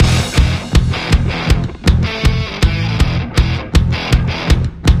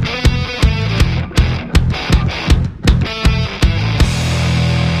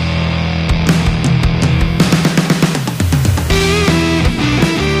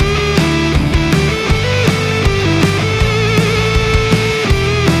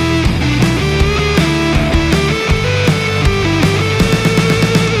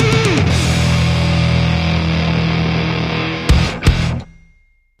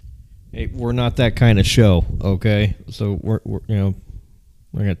Hey, we're not that kind of show, okay? So we're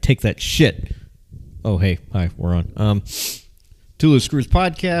gonna take that shit. Oh, hey, hi, we're on. Loose Screws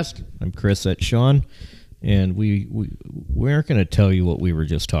Podcast. I'm Chris at Shawn, and we aren't gonna tell you what we were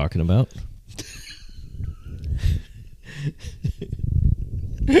just talking about.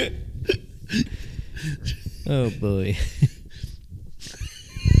 Oh boy.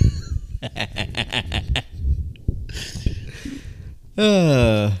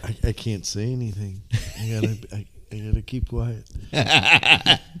 I can't say anything. I gotta keep quiet.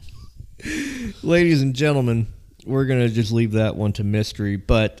 Ladies and gentlemen, we're gonna just leave that one to mystery.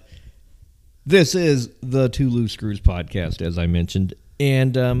 But this is the Loose Screws Podcast, as I mentioned,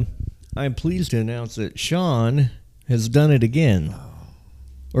 and I'm pleased to announce that Shawn has done it again,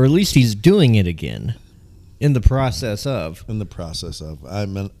 or at least he's doing it again. In the process of,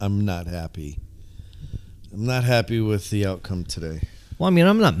 I'm not happy. I'm not happy with the outcome today. Well, I mean,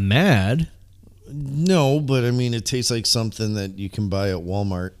 I'm not mad. No, but I mean, it tastes like something that you can buy at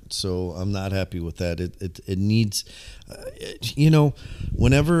Walmart, so I'm not happy with that. It needs,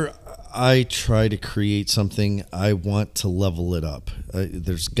 whenever I try to create something, I want to level it up.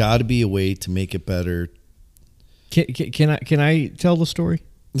 There's got to be a way to make it better. Can I tell the story?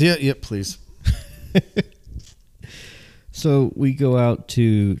 Yeah, please. So we go out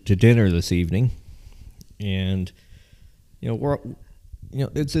to dinner this evening, and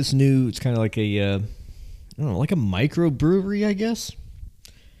it's this new. It's kind of like like a microbrewery, I guess.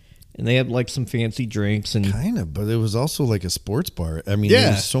 And they have like some fancy drinks and kind of, but it was also like a sports bar. I mean,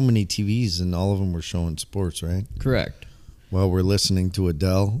 there's so many TVs, and all of them were showing sports, right? Correct. While we're listening to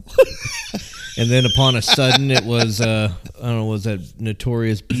Adele. And then upon a sudden, it was I don't know, was that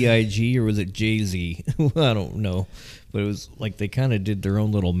Notorious B.I.G. or was it Jay-Z? I don't know. But it was like they kind of did their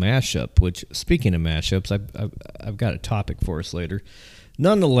own little mashup, which, speaking of mashups, I've got a topic for us later.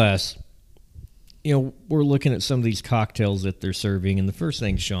 Nonetheless, we're looking at some of these cocktails that they're serving, and the first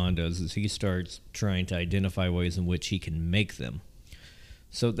thing Shawn does is he starts trying to identify ways in which he can make them.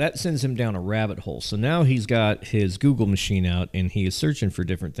 So that sends him down a rabbit hole. So now he's got his Google machine out, and he is searching for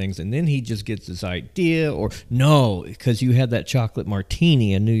different things, and then he just gets this idea, because you had that chocolate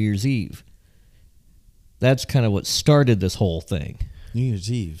martini on New Year's Eve. That's kind of what started this whole thing. New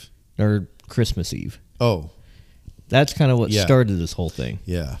Year's Eve. Or Christmas Eve. Oh. That's kind of what started this whole thing.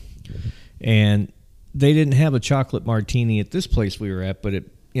 Yeah. And they didn't have a chocolate martini at this place we were at, but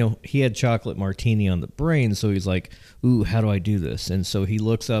he had chocolate martini on the brain, so he's like, ooh, how do I do this? And so he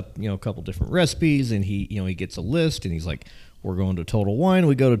looks up, a couple different recipes, and he gets a list, and he's like, we're going to Total Wine.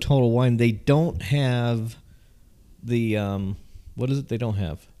 We go to Total Wine. They don't have the, what is it they don't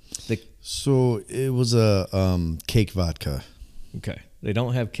have? So it was a cake vodka. Okay. They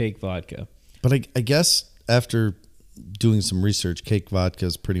don't have cake vodka. But I guess after doing some research, cake vodka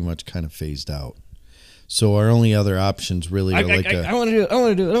is pretty much kind of phased out. So our only other options really are I want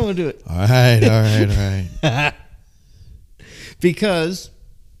to do it. All right. Because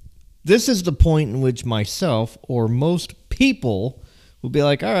this is the point in which myself or most people will be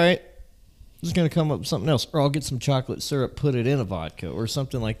like, all right, I'm just going to come up with something else. Or I'll get some chocolate syrup, put it in a vodka or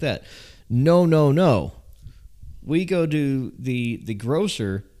something like that. No. We go to the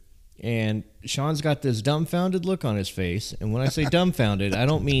grocer, and Shawn's got this dumbfounded look on his face. And when I say dumbfounded, I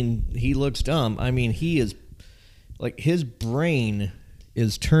don't mean he looks dumb. I mean he is, like, his brain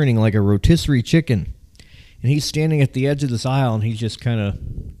is turning like a rotisserie chicken. And he's standing at the edge of this aisle, and he's just kind of,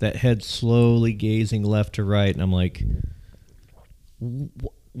 that head slowly gazing left to right. And I'm like,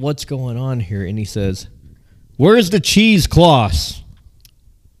 what's going on here? And he says, where's the cheesecloths?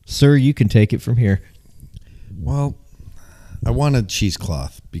 Sir, you can take it from here. Well, I wanted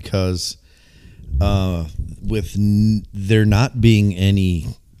cheesecloth because with there not being any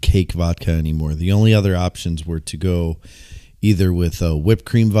cake vodka anymore, the only other options were to go either with whipped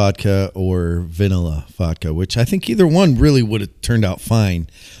cream vodka or vanilla vodka, which I think either one really would have turned out fine.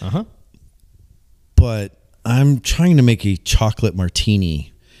 Uh-huh. But I'm trying to make a chocolate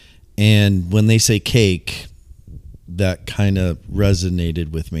martini, and when they say cake, that kind of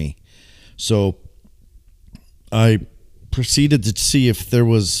resonated with me. So I proceeded to see if there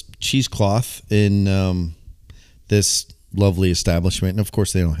was cheesecloth in this lovely establishment, and of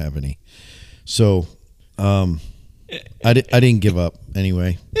course they don't have any. So I didn't give up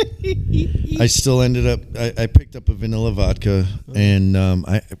anyway. I still ended up, I picked up a vanilla vodka, and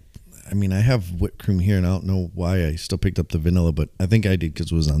I mean, I have whipped cream here, and I don't know why I still picked up the vanilla, but I think I did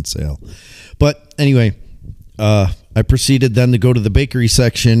because it was on sale. But anyway, I proceeded then to go to the bakery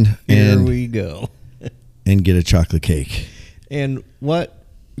section. Here we go. And get a chocolate cake. And what,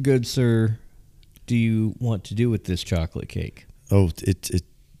 good sir, do you want to do with this chocolate cake? Oh,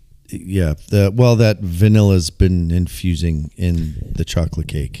 Yeah. That vanilla's been infusing in the chocolate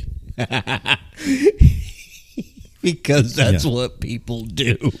cake. Because that's what people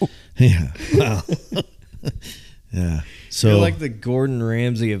do. Yeah. Wow. Yeah. So you're like the Gordon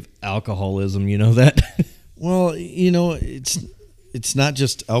Ramsay of alcoholism. You know that? Well, it's not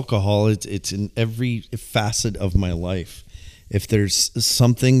just alcohol. It's in every facet of my life. If there's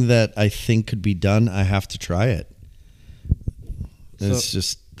something that I think could be done, I have to try it. It's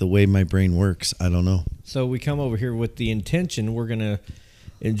just the way my brain works. I don't know. So we come over here with the intention we're going to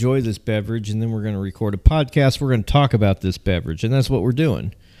enjoy this beverage, and then we're going to record a podcast. We're going to talk about this beverage, and that's what we're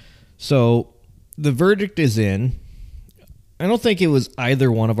doing. So the verdict is in. I don't think it was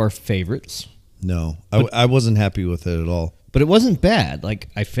either one of our favorites. No, I wasn't happy with it at all. But it wasn't bad. Like,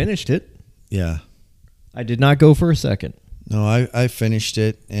 I finished it. Yeah. I did not go for a second. No, I finished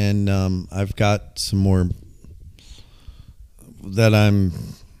it, and I've got some more that I'm.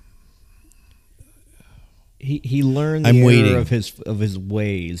 He learned the error of his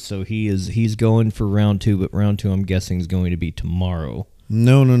ways, so he's going for round 2, but round 2 I'm guessing is going to be tomorrow.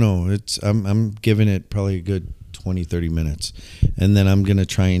 No. I'm giving it probably a good 20, 30 minutes, and then I'm gonna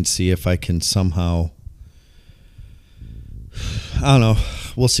try and see if I can somehow. I don't know.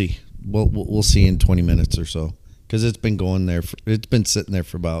 We'll see. We'll see in 20 minutes or so. Because it's been going there. It's been sitting there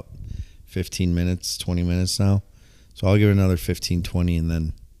for about 15 minutes, 20 minutes now. So I'll give it another 15, 20, and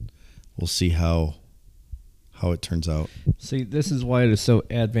then we'll see how it turns out. See, this is why it is so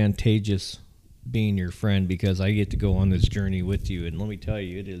advantageous being your friend, because I get to go on this journey with you. And let me tell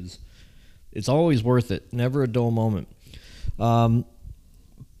you, it's always worth it. Never a dull moment.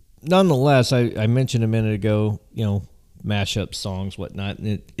 Nonetheless, I mentioned a minute ago, mashup songs, whatnot,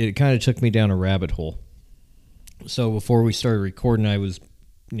 and it kind of took me down a rabbit hole. So before we started recording, I was,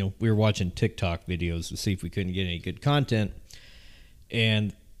 we were watching TikTok videos to see if we couldn't get any good content.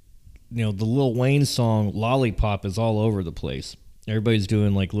 And, the Lil Wayne song Lollipop is all over the place. Everybody's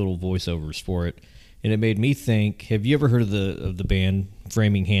doing like little voiceovers for it. And it made me think, have you ever heard of the band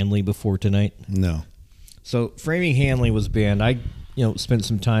Framing Hanley before tonight? No. So Framing Hanley was a band. I, spent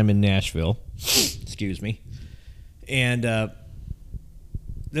some time in Nashville. Excuse me. And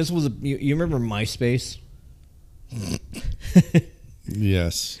this was you remember MySpace?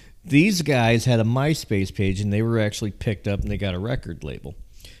 Yes. These guys had a MySpace page, and they were actually picked up, and they got a record label.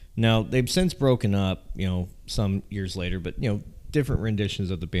 Now, they've since broken up, some years later, but, different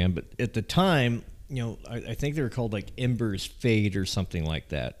renditions of the band. But at the time, I think they were called, like, Embers Fade or something like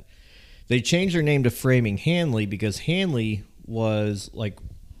that. They changed their name to Framing Hanley because Hanley was, like,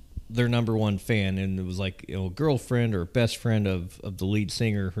 their number one fan, and it was like a girlfriend or best friend of the lead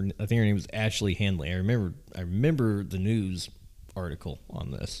singer. I think her name was Ashley Hanley. I remember the news article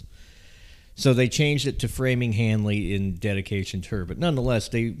on this. So they changed it to Framing Hanley in dedication to her. But nonetheless,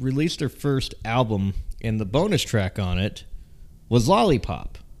 they released their first album, and the bonus track on it was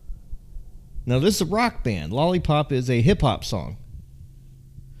Lollipop. Now, this is a rock band. Lollipop is a hip-hop song.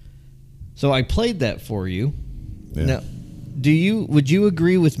 So I played that for you. Yeah. Now, would you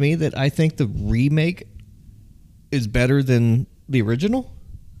agree with me that I think the remake is better than the original?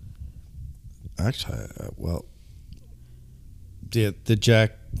 Actually, the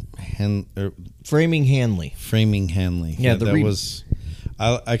Jack Framing Hanley. Framing Hanley. Yeah,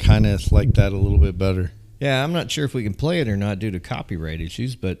 I kind of like that a little bit better. Yeah, I'm not sure if we can play it or not due to copyright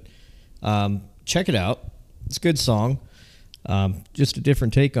issues, but check it out. It's a good song. Just a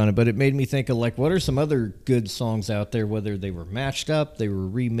different take on it, but it made me think of, like, what are some other good songs out there, whether they were mashed up, they were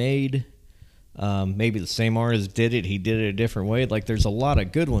remade, maybe the same artist did it, he did it a different way. Like, there's a lot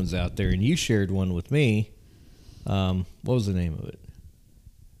of good ones out there, and you shared one with me. What was the name of it?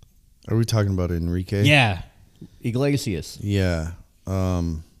 Are we talking about Enrique? Yeah, Iglesias. Yeah.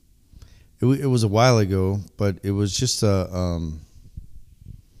 It was a while ago, but it was just I don't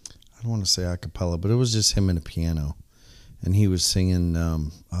want to say a cappella, but it was just him and a piano. And he was singing,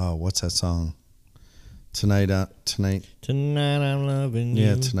 what's that song? Tonight I'm loving you.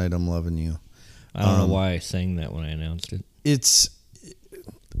 Yeah, Tonight I'm Loving You. I don't know why I sang that when I announced it. It's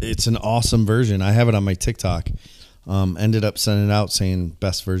an awesome version. I have it on my TikTok. Ended up sending it out saying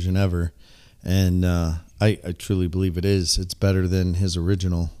best version ever. And I truly believe it is. It's better than his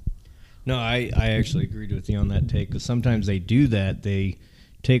original. No, I actually agreed with you on that take, because sometimes they do that. They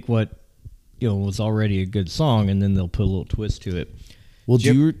take what was already a good song, and then they'll put a little twist to it. Well,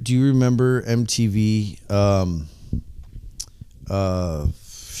 do you remember MTV?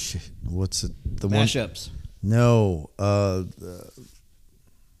 What's it? The mashups. No.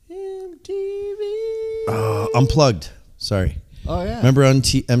 MTV. Unplugged. Sorry. Oh yeah. Remember on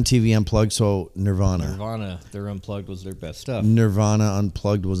MTV Unplugged? So Nirvana, their Unplugged was their best stuff. Nirvana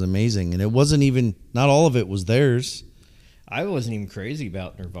Unplugged was amazing, and it wasn't even, not all of it was theirs. I wasn't even crazy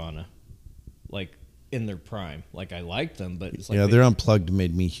about Nirvana, like in their prime. Like I liked them, but it's like their Unplugged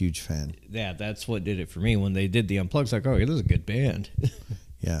made me a huge fan. Yeah, that's what did it for me. When they did the Unplugged, it's like, oh, yeah, this is a good band.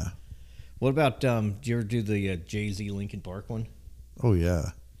 Yeah. What about, do you ever do the Jay-Z Linkin Park one? Oh,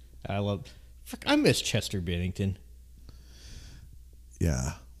 yeah. I miss Chester Bennington.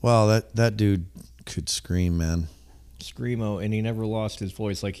 Yeah. Well, that dude could scream, man. Screamo, and he never lost his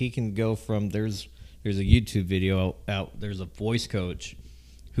voice. Like, he can go from, there's a YouTube video out, there's a voice coach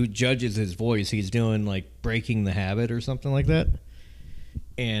who judges his voice. He's doing, like, Breaking the Habit or something like that.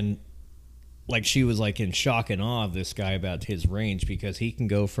 And like she was like in shock and awe of this guy about his range, because he can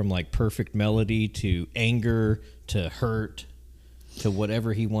go from like perfect melody to anger to hurt to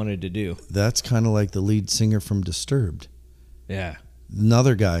whatever he wanted to do. That's kind of like the lead singer from Disturbed. Yeah.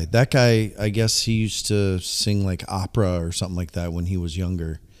 Another guy. That guy, I guess he used to sing like opera or something like that when he was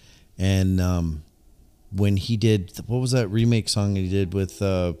younger. And when he did, what was that remake song he did with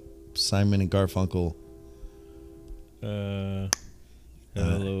Simon and Garfunkel?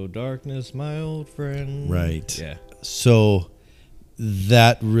 Hello, darkness, my old friend. Right. Yeah. So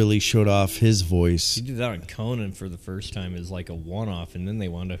that really showed off his voice. He did that on Conan for the first time as like a one-off, and then they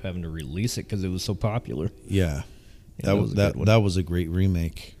wound up having to release it because it was so popular. Yeah. Yeah, that was a great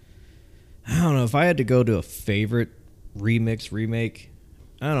remake. I don't know if I had to go to a favorite remake.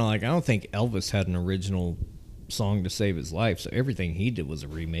 I don't know. Like, I don't think Elvis had an original song to save his life, so everything he did was a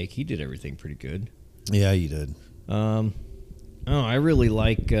remake. He did everything pretty good. Yeah, you did. I really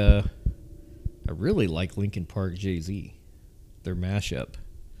like Linkin Park Jay-Z, their mashup.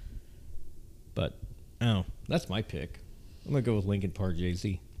 But that's my pick. I'm gonna go with Linkin Park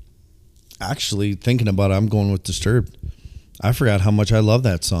Jay-Z. Actually, thinking about it, I'm going with Disturbed. I forgot how much I love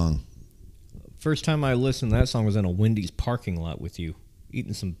that song. First time I listened to that song was in a Wendy's parking lot with you,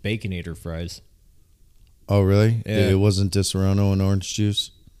 eating some Baconator fries. Oh, really? Yeah. It wasn't Disaronno and orange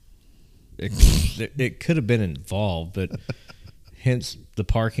juice? It could have been involved, but hence the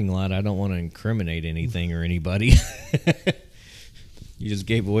parking lot. I don't want to incriminate anything or anybody. You just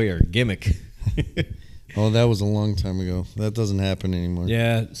gave away our gimmick. Oh, that was a long time ago. That doesn't happen anymore.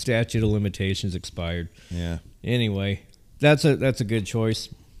 Yeah, statute of limitations expired. Yeah. Anyway, that's a good choice.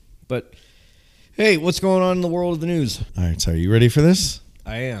 But hey, what's going on in the world of the news? All right, so are you ready for this?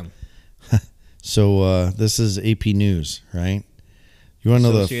 I am. So this is AP News, right? You want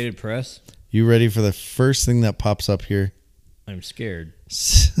to know Associated Press? You ready for the first thing that pops up here? I'm scared.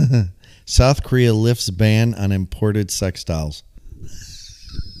 South Korea lifts ban on imported sex dolls.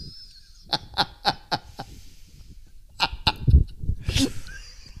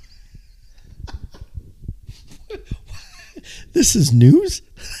 This is news?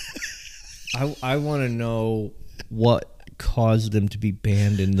 I want to know what caused them to be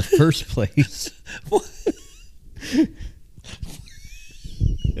banned in the first place.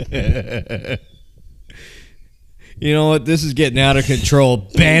 You know what? This is getting out of control.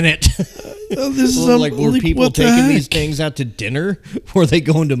 Ban it. This is like, were people taking these things out to dinner? Were they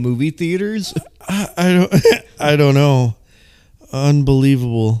going to movie theaters? I don't know.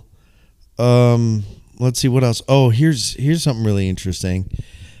 Unbelievable. Let's see what else. Oh, here's something really interesting.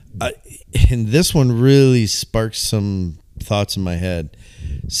 And this one really sparks some thoughts in my head.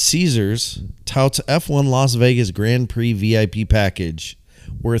 Caesars touts F1 Las Vegas Grand Prix VIP package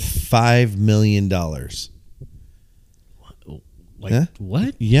worth $5 million. Like, huh?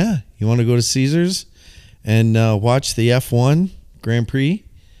 What? Yeah. You want to go to Caesars and watch the F1 Grand Prix?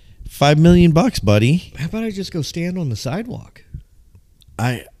 $5 million, buddy. How about I just go stand on the sidewalk?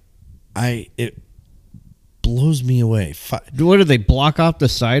 It blows me away. What do they block off the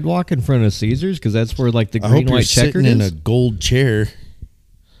sidewalk in front of Caesars? Because that's where like the green white checkered is. Sitting in a gold chair.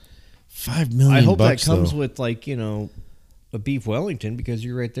 $5 million. I hope that comes though. with like a beef Wellington, because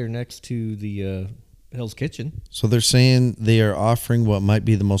you're right there next to the Hell's Kitchen. So they're saying they are offering what might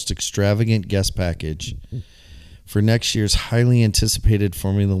be the most extravagant guest package for next year's highly anticipated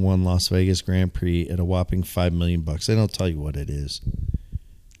Formula One Las Vegas Grand Prix at a whopping $5 million. They don't tell you what it is.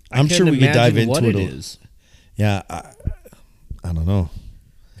 I'm sure we could dive into what it it. Is. Yeah, I don't know.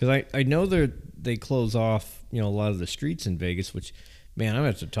 Because I know they close off a lot of the streets in Vegas, which, man, I'm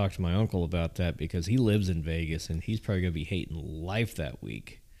going to have to talk to my uncle about that, because he lives in Vegas and he's probably going to be hating life that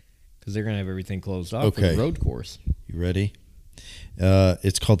week. Because they're going to have everything closed off for the road course. You ready?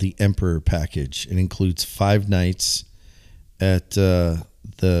 It's called the Emperor Package. It includes 5 nights at the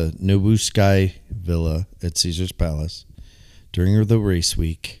Nobu Sky Villa at Caesars Palace during the race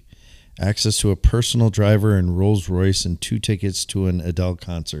week, access to a personal driver and Rolls Royce, and 2 tickets to an Adele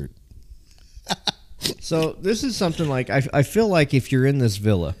concert. So this is something like, I feel like if you're in this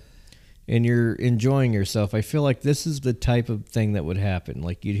villa and you're enjoying yourself, I feel like this is the type of thing that would happen.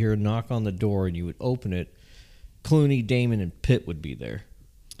 Like you'd hear a knock on the door and you would open it. Clooney, Damon, and Pitt would be there.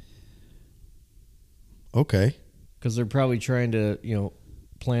 Okay. Because they're probably trying to,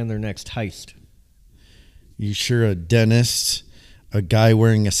 plan their next heist. You sure a dentist, a guy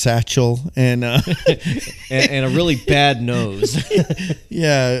wearing a satchel, and and a really bad nose.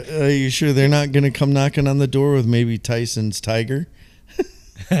 Yeah, are you sure they're not going to come knocking on the door with maybe Tyson's tiger?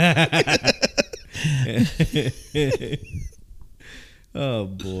 Oh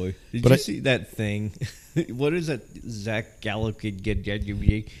boy! Did you see that thing? What is that? Zach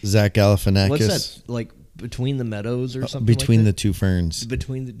Galifianakis. What's that like between the meadows or something? Between like the two ferns.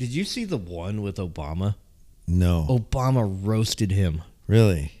 Did you see the one with Obama? No. Obama roasted him.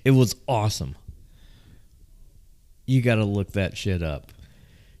 Really? It was awesome. You got to look that shit up.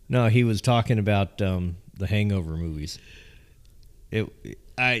 No, he was talking about the Hangover movies.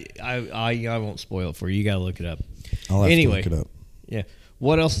 I won't spoil it for you. You got to look it up. I'll have to look it up. Yeah.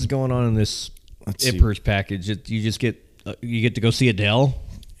 What else is going on in this Ippers package? You just get to go see Adele.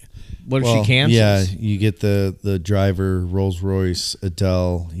 What if she cancels? Yeah, you get the driver, Rolls Royce,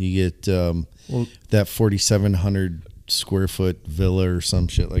 Adele. You get that 4,700 square foot villa or some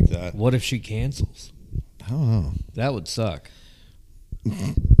shit like that. What if she cancels? I don't know. That would suck.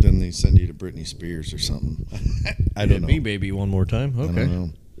 Then they send you to Britney Spears or something. I don't know. Me, baby, one more time. Okay. I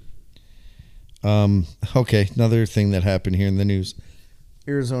don't know. Okay, another thing that happened here in the news.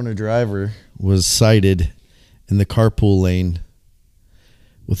 Arizona driver was sighted in the carpool lane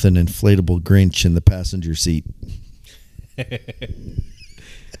with an inflatable Grinch in the passenger seat.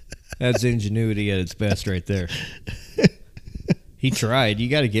 That's ingenuity at its best right there. He tried. You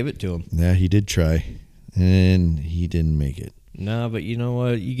got to give it to him. Yeah, he did try, and he didn't make it. No, but you know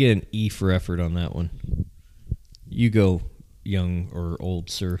what? You get an E for effort on that one. You go, young or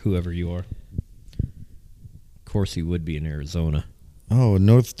old sir, whoever you are. Of course he would be in Arizona. Oh, a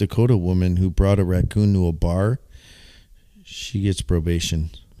North Dakota woman who brought a raccoon to a bar, she gets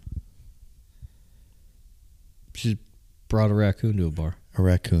probation. She brought a raccoon to a bar. A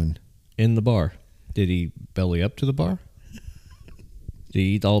raccoon. In the bar. Did he belly up to the bar? Did he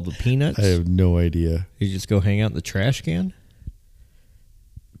eat all the peanuts? I have no idea. Did he just go hang out in the trash can?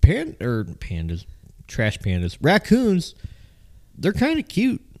 Pandas. Trash pandas. Raccoons, they're kind of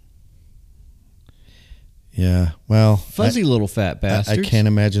cute. Yeah, well. Fuzzy little fat bastards. I can't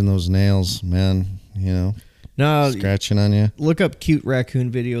imagine those nails, man. No, scratching on you. Look up cute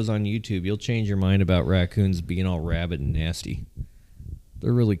raccoon videos on YouTube. You'll change your mind about raccoons being all rabid and nasty.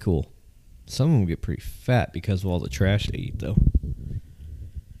 They're really cool. Some of them get pretty fat because of all the trash they eat, though.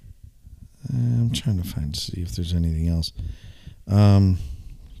 I'm trying to see if there's anything else.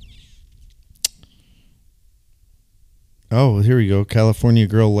 Oh, here we go. California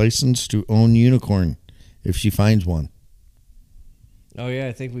girl licensed to own unicorn if she finds one. Oh, yeah,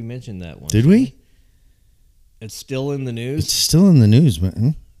 I think we mentioned that one. Did we? It's still in the news? It's still in the news,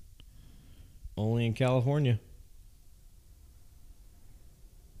 man. Only in California.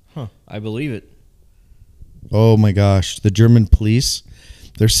 Huh, I believe it. Oh, my gosh. The German police,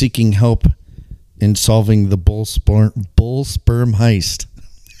 they're seeking help in solving the bull sperm heist.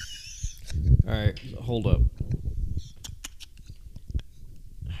 All right, hold up.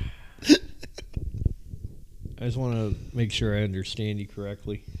 I just want to make sure I understand you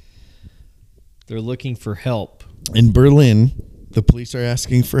correctly. They're looking for help. In Berlin, the police are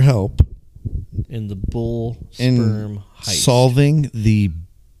asking for help in the bull sperm heist. Solving the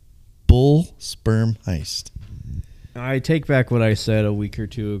bull sperm heist. I take back what I said a week or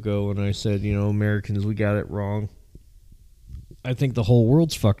two ago when I said, Americans, we got it wrong. I think the whole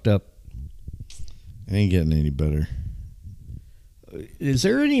world's fucked up. It ain't getting any better. Is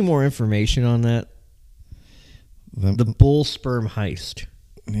there any more information on that? The bull sperm heist.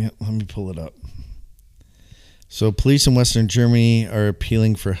 Yeah, let me pull it up. So police in Western Germany are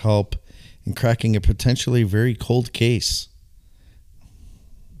appealing for help in cracking a potentially very cold case.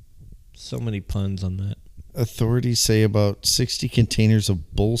 So many puns on that. Authorities say about 60 containers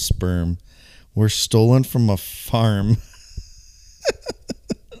of bull sperm were stolen from a farm.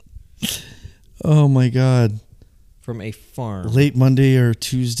 Oh, my God. From a farm. Late Monday or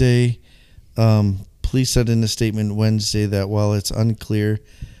Tuesday, police said in a statement Wednesday that while it's unclear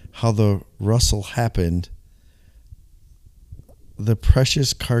how the rustle happened, the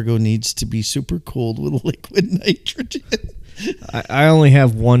precious cargo needs to be super cooled with liquid nitrogen. I only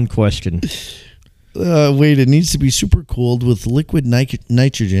have one question. Wait, it needs to be super cooled with liquid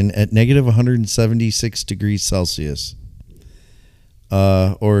nitrogen at negative 176 degrees Celsius.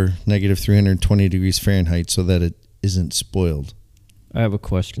 Or negative 320 degrees Fahrenheit so that it isn't spoiled. I have a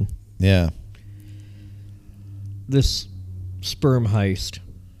question. Yeah. This sperm heist,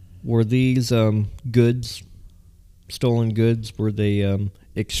 were these goods, stolen goods, were they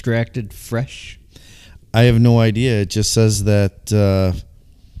extracted fresh? I have no idea. It just says that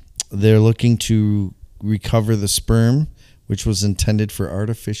they're looking to recover the sperm, which was intended for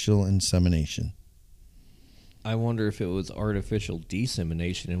artificial insemination. I wonder if it was artificial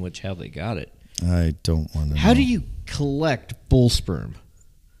dissemination, in which how they got it. I don't want to know. How do you collect bull sperm?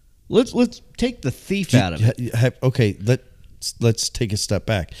 Let's take the thief out of it. Okay, let's take a step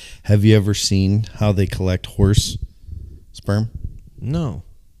back. Have you ever seen how they collect horse sperm? No.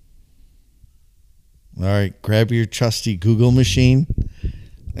 All right, grab your trusty Google machine.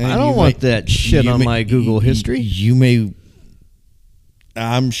 I don't want that shit on my Google history. You may.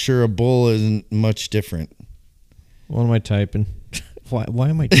 I'm sure a bull isn't much different. What am I typing? Why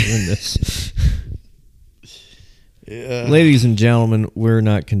am I doing this? Ladies and gentlemen, we're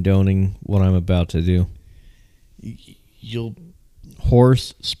not condoning what I'm about to do.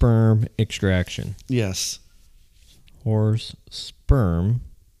 Horse sperm extraction. Yes. Horse sperm.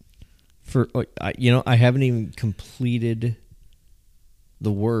 I haven't even completed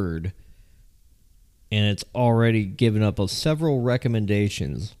the word, and it's already given up several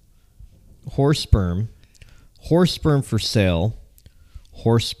recommendations. Horse sperm for sale,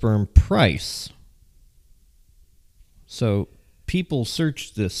 horse sperm price. So people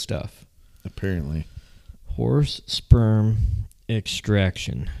search this stuff. Apparently. Horse sperm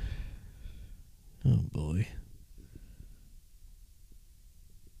extraction. Oh boy.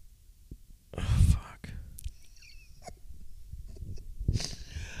 Oh fuck.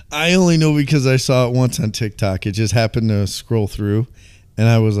 I only know because I saw it once on TikTok. It just happened to scroll through, and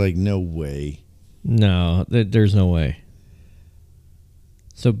I was like, no way. No, there's no way.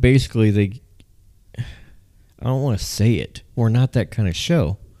 So basically, I don't want to say it. We're not that kind of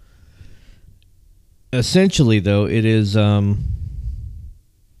show. Essentially, though, it is,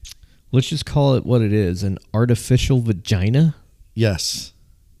 let's just call it what it is, an artificial vagina? Yes.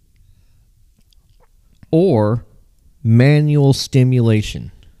 Or manual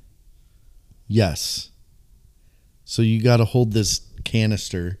stimulation. Yes. So you got to hold this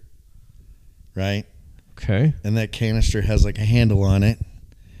canister, right? Okay. And that canister has like a handle on it,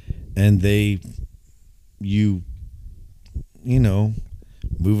 and you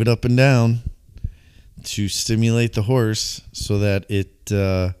move it up and down to stimulate the horse so that it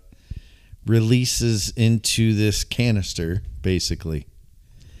releases into this canister, basically.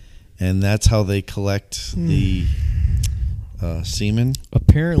 And that's how they collect the semen.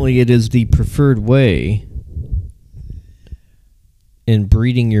 Apparently, it is the preferred way in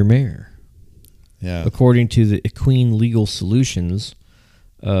breeding your mare. Yeah. According to the Equine Legal Solutions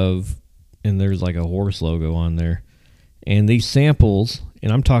and there's like a horse logo on there. And these samples,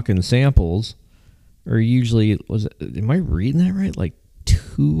 and I'm talking samples, are usually, am I reading that right? Like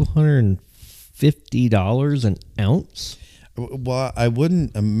 $250 an ounce? Well, I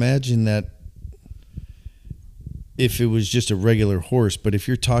wouldn't imagine that if it was just a regular horse, but if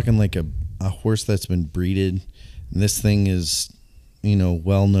you're talking like a horse that's been breeded, and this thing is,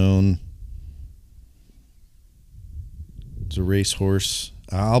 well known, it's a race horse,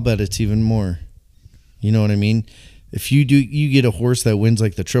 I'll bet it's even more. You know what I mean? If you get a horse that wins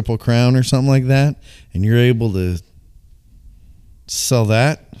like the Triple Crown or something like that, and you're able to sell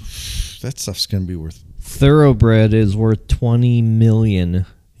that stuff's going to be worth. Thoroughbred is worth $20 million.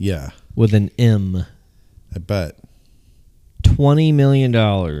 Yeah. With an M. I bet. $20 million.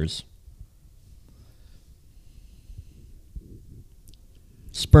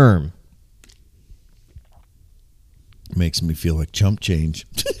 Sperm. Makes me feel like chump change.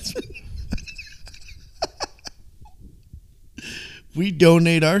 We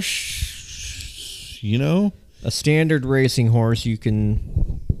donate our A standard racing horse, you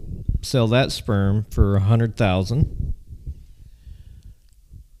can sell that sperm for $100,000.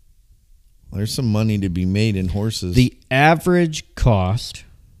 There's some money to be made in horses. The average cost,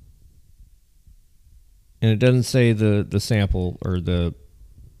 and it doesn't say the sample or the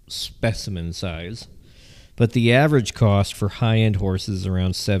specimen size, but the average cost for high-end horses is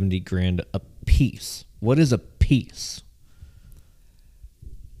around $70,000 a piece. What is a piece?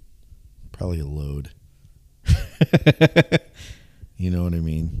 Probably a load. You know what I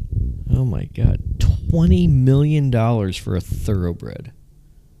mean? Oh my God. $20 million for a thoroughbred.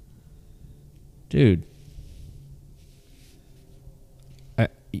 Dude.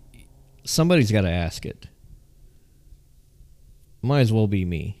 somebody's got to ask it. Might as well be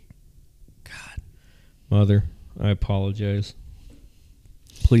me. God. Mother, I apologize.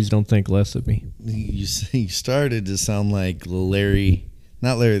 Please don't think less of me. You started to sound like Larry,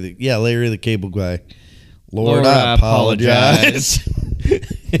 not Larry, Larry the Cable Guy. Lord, I apologize.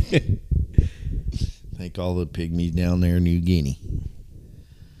 Thank all the pygmies down there in New Guinea.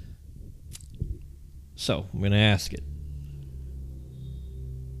 So, I'm going to ask it.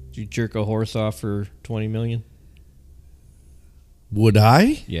 Did you jerk a horse off for $20 million? Would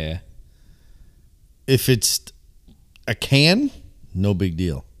I? Yeah. If it's a can, no big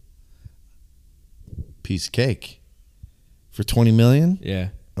deal. Piece of cake. For $20 million? Yeah.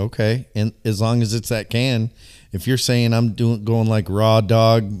 Okay. And as long as it's that can, if you're saying I'm going like raw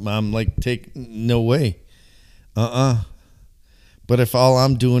dog, I'm like, no way. But if all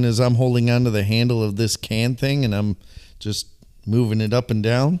I'm doing is I'm holding onto the handle of this can thing and I'm just moving it up and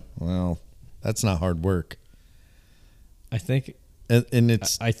down, well, that's not hard work. I think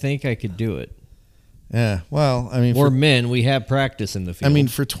I think I could do it. Yeah, well, I mean, we're men. We have practice in the field. I mean,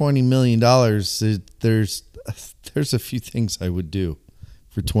 for $20 million, there's a few things I would do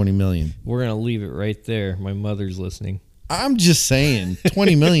for $20 million. We're gonna leave it right there. My mother's listening. I'm just saying,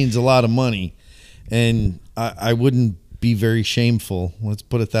 $20 million's a lot of money, and I wouldn't be very shameful. Let's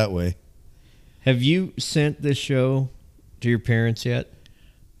put it that way. Have you sent this show to your parents yet?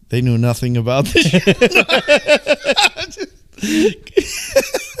 They knew nothing about this show.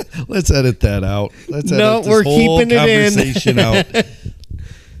 Let's edit that out. We're keeping it in. Out.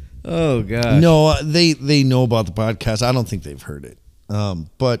 Oh gosh. No, they know about the podcast. I don't think they've heard it.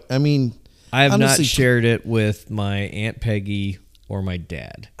 But I mean, I have honestly, not shared it with my Aunt Peggy or my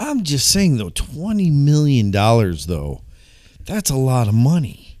dad. I'm just saying though, $20 million though, that's a lot of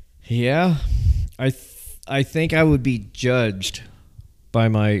money. Yeah, I think I would be judged by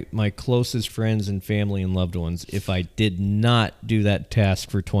my closest friends and family and loved ones if I did not do that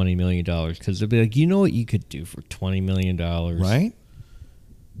task for $20 million. Because they'd be like, you know what you could do for $20 million? Right?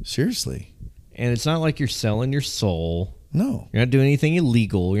 Seriously. And it's not like you're selling your soul. No. You're not doing anything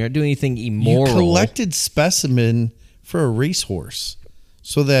illegal. You're not doing anything immoral. You collected specimen for a racehorse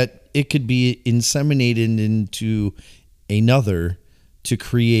so that it could be inseminated into another to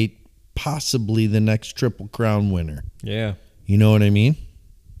create possibly the next Triple Crown winner. Yeah. You know what I mean?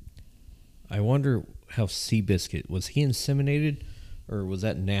 I wonder how Seabiscuit, was he inseminated or was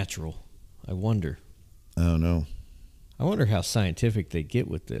that natural? I wonder. I don't know. I wonder how scientific they get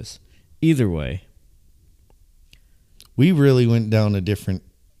with this. Either way. We really went down a different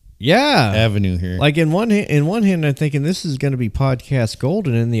avenue here. Like in one hand, I'm thinking this is going to be podcast gold,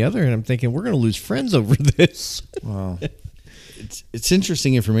 and in the other hand, I'm thinking we're going to lose friends over this. Wow. It's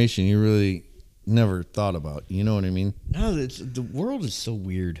interesting information you really never thought about. You know what I mean? No, the world is so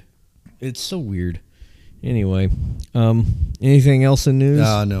weird. It's so weird. Anyway, anything else in news?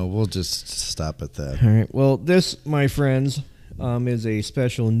 No, we'll just stop at that. All right. Well, this, my friends, is a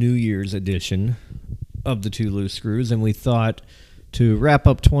special New Year's edition of the Two Loose Screws, and we thought to wrap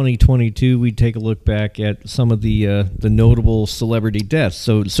up 2022, we'd take a look back at some of the notable celebrity deaths.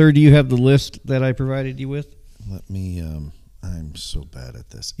 So, sir, do you have the list that I provided you with? Let me. I'm so bad at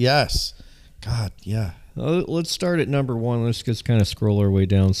this. Yes. God, yeah. Let's start at number one. Let's just kind of scroll our way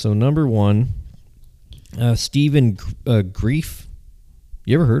down. So, number one, Stephen Grief.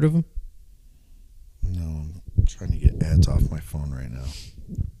 You ever heard of him? No, I'm trying to get ads off my phone right now.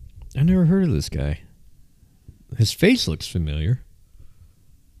 I never heard of this guy. His face looks familiar.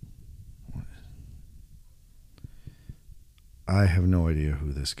 I have no idea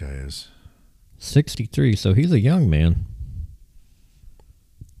who this guy is. 63, so he's a young man.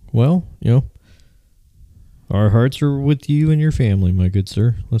 Well, our hearts are with you and your family, my good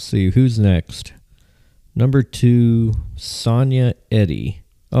sir. Let's see, who's next? Number 2, Sonia Eddy.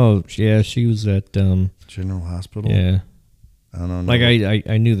 Oh, yeah, she was at General Hospital? Yeah. I don't know. Like,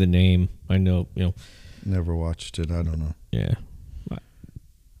 I knew the name. I know, Never watched it. I don't know. Yeah. All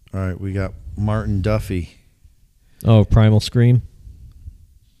right, we got Martin Duffy. Oh, Primal Scream?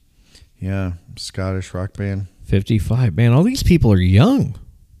 Yeah, Scottish rock band. 55. Man, all these people are young.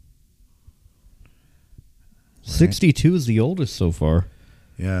 62 is the oldest so far.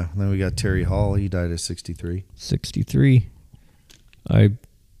 Yeah, and then we got Terry Hall. He died at 63. 63. I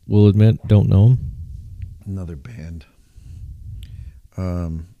will admit, don't know him. Another band.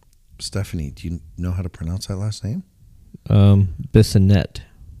 Stephanie, do you know how to pronounce that last name? Bissonette.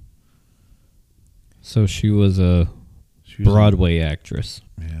 So she was a Broadway actress.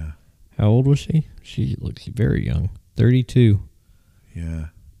 Yeah. How old was she? She looks very young. 32. Yeah.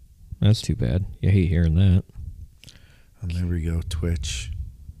 That's too bad. You hate hearing that. And there we go, Twitch.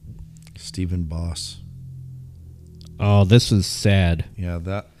 Stephen Boss. Oh, this is sad.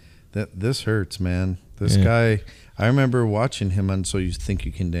 Yeah, this hurts, man. This guy, I remember watching him on So You Think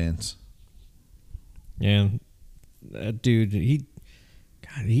You Can Dance. Yeah, that dude,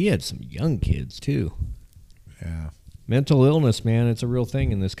 he had some young kids too. Yeah. Mental illness, man, it's a real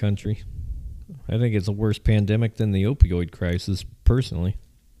thing in this country. I think it's a worse pandemic than the opioid crisis, personally.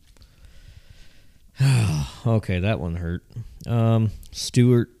 Okay, that one hurt.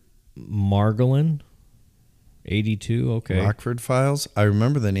 Stuart Margolin, 82, okay. Rockford Files? I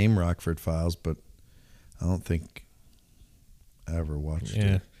remember the name Rockford Files, but I don't think I ever watched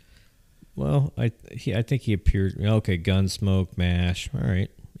it. Well, I think he appeared. Okay, Gunsmoke, MASH. All right,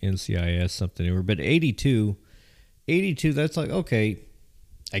 NCIS, something newer. But 82, that's like, okay,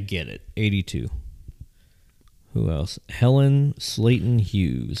 I get it. 82. Who else? Helen Slayton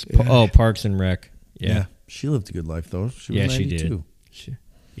Hughes. Parks and Rec. Yeah. She lived a good life, though. She was 92. She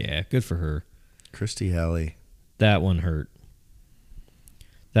did. Good for her. Christy Halley. That one hurt.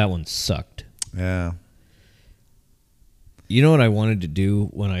 That one sucked. Yeah. You know what I wanted to do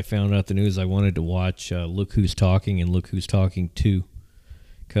when I found out the news? I wanted to watch Look Who's Talking and Look Who's Talking 2.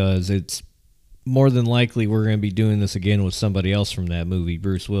 Because it's more than likely we're going to be doing this again with somebody else from that movie,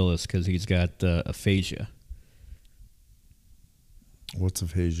 Bruce Willis, because he's got aphasia. What's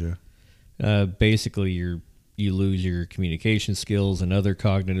aphasia? Basically, you lose your communication skills and other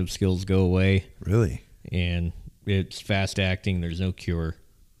cognitive skills go away. Really? And it's fast acting. There's no cure.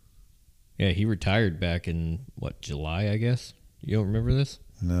 Yeah, he retired back in, July, I guess? You don't remember this?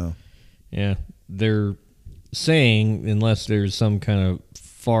 No. Yeah, they're saying, unless there's some kind of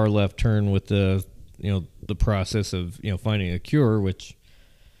far left turn with the process of, finding a cure, which,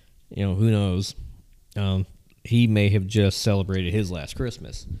 who knows, he may have just celebrated his last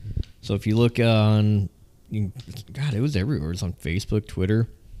Christmas. So if you look on, God, it was everywhere. It was on Facebook, Twitter.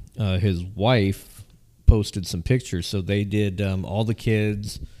 His wife posted some pictures. So they did all the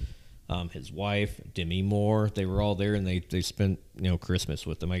kids, his wife, Demi Moore. They were all there, and they spent Christmas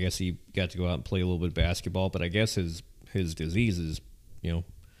with them. I guess he got to go out and play a little bit of basketball, but I guess his disease is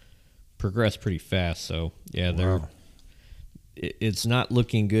progressed pretty fast. So yeah, it's not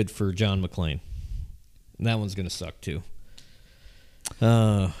looking good for John McClane. That one's gonna suck too.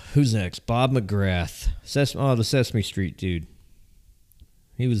 Who's next? Bob McGrath. The Sesame Street dude.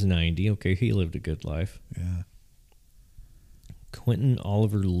 He was 90. Okay, he lived a good life. Yeah. Quentin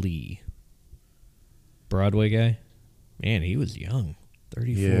Oliver Lee. Broadway guy. Man, he was young.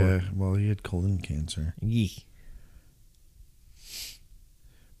 34. Yeah, well, he had colon cancer. Yee.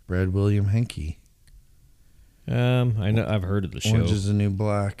 Brad William Henke. I know. I've heard of the show. Orange is the New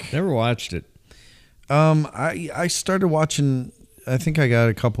Black. Never watched it. I started watching. I think I got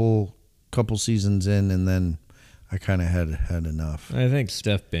a couple seasons in, and then I kind of had enough. I think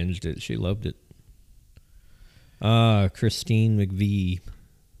Steph binged it. She loved it. Christine McVie,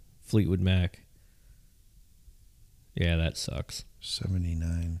 Fleetwood Mac. Yeah, that sucks.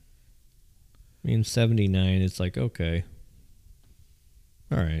 79. I mean, 79, it's like, okay.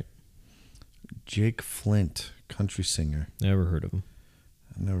 All right. Jake Flint, country singer. Never heard of him.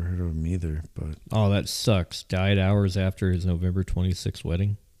 I never heard of him either, but... Oh, that sucks. Died hours after his November 26th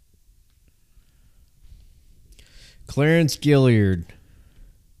wedding. Clarence Gilliard.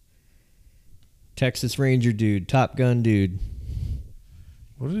 Texas Ranger dude. Top Gun dude.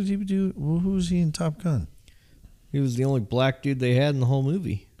 What did he do? Who was he in Top Gun? He was the only black dude they had in the whole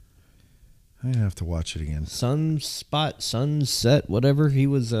movie. I'm going to have to watch it again. Sunset, whatever. He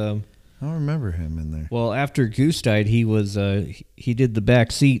was... I don't remember him in there. Well, after Goose died, he was he did the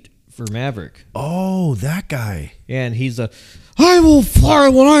back seat for Maverick. Oh, that guy. Yeah, and he's I will fly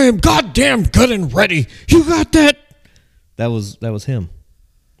when I am goddamn good and ready. You got that? That was him.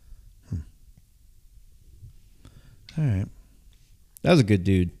 All right. That was a good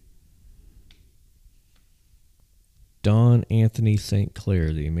dude. Don Anthony St.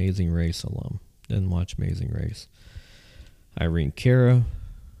 Clair, the Amazing Race alum. Didn't watch Amazing Race. Irene Cara.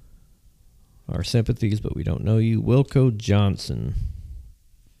 Our sympathies, but we don't know you. Wilco Johnson.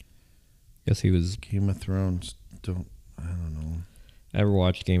 Guess he was... Game of Thrones. I don't know. Ever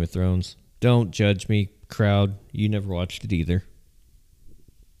watched Game of Thrones? Don't judge me, crowd. You never watched it either.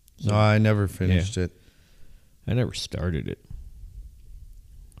 So, no, I never finished it. I never started it.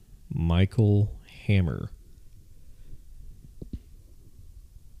 Michael Hammer.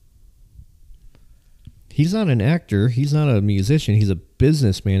 He's not an actor. He's not a musician. He's a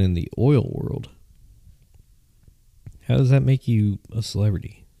businessman in the oil world. How does that make you a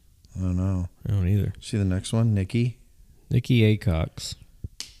celebrity? I don't know. I don't either. See the next one? Nikki Acox.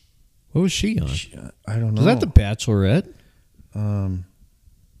 What was she on? I don't know. Was that The Bachelorette?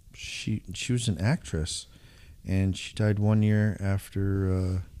 She was an actress, and she died 1 year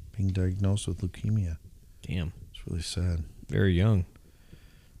after being diagnosed with leukemia. Damn. It's really sad. Very young.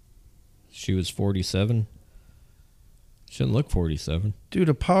 She was 47. Shouldn't look 47. Dude,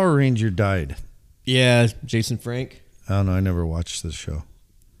 a Power Ranger died. Yeah, Jason Frank. I don't know. I never watched this show.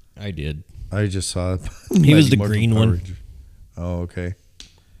 I did. I just saw it. He was the green one. Ranger. Oh, okay.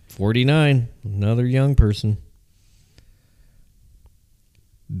 49. Another young person.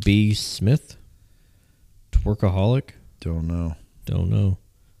 B. Smith. Workaholic. Don't know. Don't know.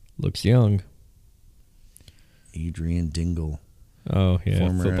 Looks young. Adrian Dingle. Oh, yeah.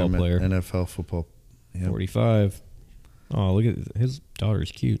 Former Football player. NFL football. Yep. 45. Oh, look at his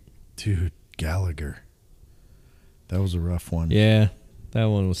daughter's cute. Dude, Gallagher. That was a rough one. Yeah, that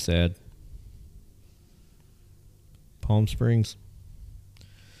one was sad. Palm Springs.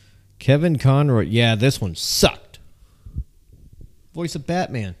 Kevin Conroy. Yeah, this one sucked. Voice of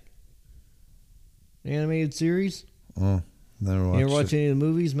Batman. Animated series. Oh, never watched You ever watch it. any of the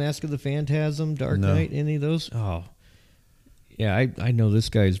movies? Mask of the Phantasm, Dark No. Knight, any of those? Oh. Yeah, I know this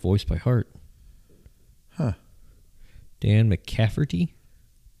guy's voice by heart. Huh. Dan McCafferty.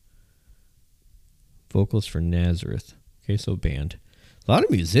 Vocalist for Nazareth. Okay, so band. A lot of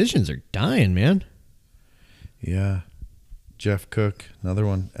musicians are dying, man. Yeah. Jeff Cook, another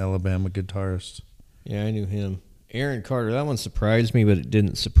one, Alabama guitarist. Yeah, I knew him. Aaron Carter, that one surprised me, but it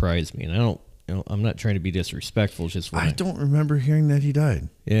didn't surprise me. And I'm not trying to be disrespectful. It's just when I don't remember hearing that he died.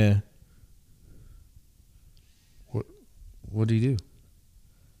 Yeah. What did he do?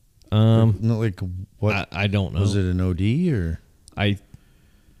 No, like what? I don't know. Was it an OD or? I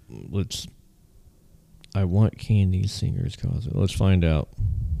want Candy Singer's cause. Let's find out.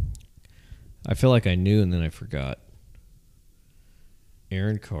 I feel like I knew and then I forgot.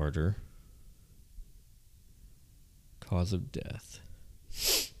 Aaron Carter. Cause of death.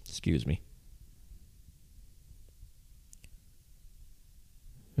 Excuse me.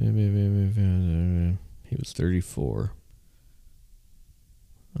 He was 34.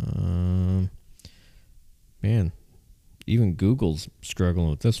 Man, even Google's struggling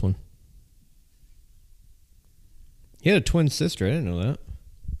with this one. He had a twin sister. I didn't know that.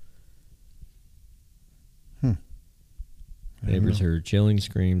 Neighbors heard chilling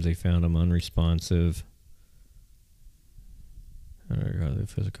screams. They found him unresponsive.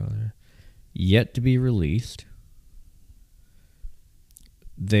 Yet to be released.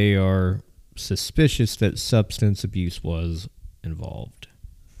 They are suspicious that substance abuse was involved.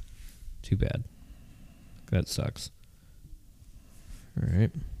 Too bad. That sucks. All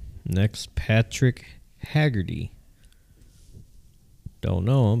right. Next, Patrick Haggerty. Don't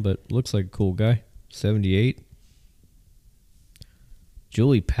know him, but looks like a cool guy. 78.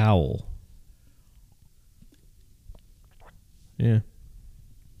 Julie Powell. Yeah.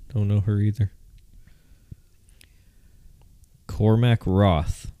 Don't know her either. Cormac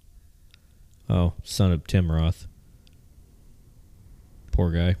Roth. Oh, son of Tim Roth.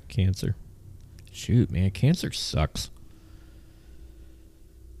 Poor guy. Cancer. Shoot, man. Cancer sucks.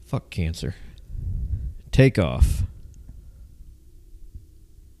 Fuck cancer. Takeoff.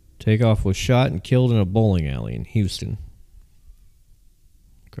 Takeoff was shot and killed in a bowling alley in Houston.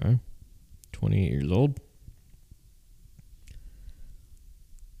 Okay. 28 years old.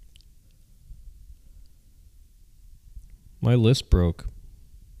 My list broke.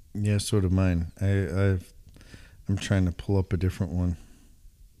 Yeah, so did mine. I'm trying to pull up a different one.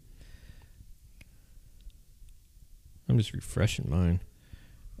 I'm just refreshing mine.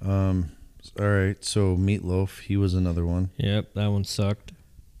 All right, so Meatloaf, he was another one. Yep, that one sucked.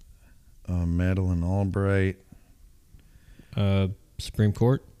 Madeleine Albright. Supreme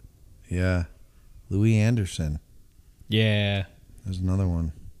Court? Yeah. Louis Anderson. Yeah. There's another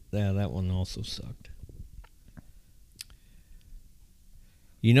one. Yeah, that one also sucked.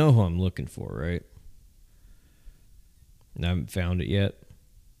 You know who I'm looking for, right? I haven't found it yet.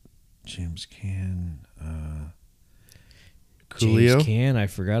 James Caan. Coolio. James Caan, I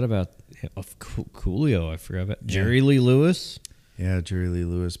forgot about. Coolio, I forgot about. Jerry Lee Lewis. Yeah, Jerry Lee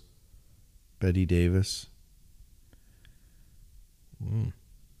Lewis. Betty Davis.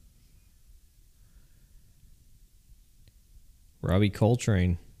 Robbie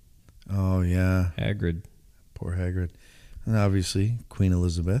Coltrane. Oh, yeah. Hagrid. Poor Hagrid. And obviously, Queen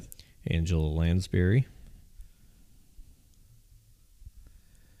Elizabeth. Angela Lansbury.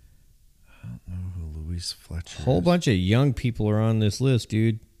 I don't know who Louise Fletcher Whole is. bunch of young people are on this list,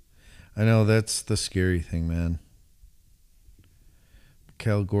 dude. I know, that's the scary thing, man.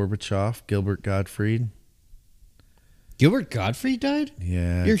 Mikhail Gorbachev, Gilbert Gottfried. Gilbert Gottfried died?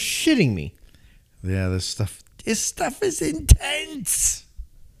 Yeah. You're shitting me. Yeah, this stuff is intense.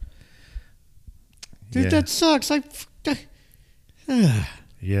 Dude, that sucks.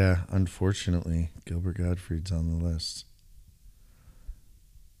 Yeah, unfortunately, Gilbert Gottfried's on the list.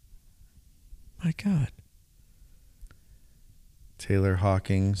 My God. Taylor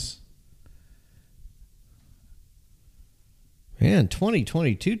Hawkins. Man,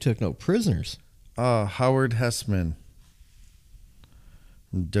 2022 took no prisoners. Howard Hessman.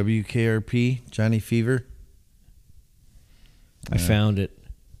 From WKRP, Johnny Fever. I found it.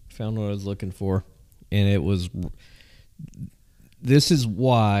 Found what I was looking for. And it was... This is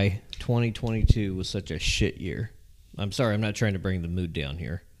why 2022 was such a shit year. I'm sorry, I'm not trying to bring the mood down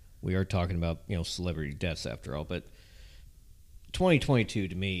here. We are talking about, celebrity deaths after all, but 2022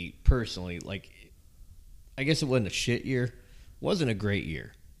 to me, personally, I guess it wasn't a shit year. Wasn't a great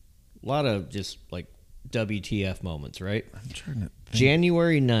year. A lot of just, WTF moments, right? I'm trying to think.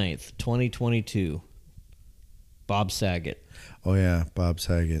 January 9th, 2022, Bob Saget. Oh, yeah, Bob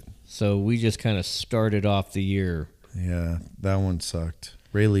Saget. So we just kind of started off the year. Yeah, that one sucked.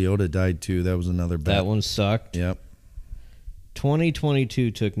 Ray Liotta died, too. That was another bad. That one sucked. Yep.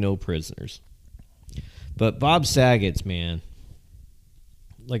 2022 took no prisoners. But Bob Saget's, man,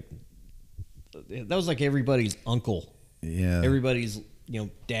 that was like everybody's uncle. Yeah. Everybody's,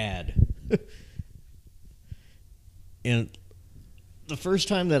 dad. And the first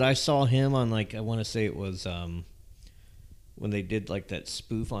time that I saw him on, I want to say it was when they did, that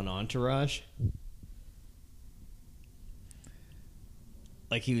spoof on Entourage.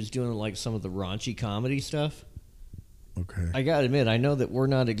 He was doing, some of the raunchy comedy stuff. Okay. I gotta admit, I know that we're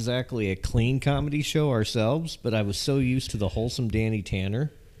not exactly a clean comedy show ourselves, but I was so used to the wholesome Danny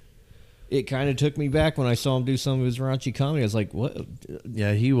Tanner. It kind of took me back when I saw him do some of his raunchy comedy. I was like, what?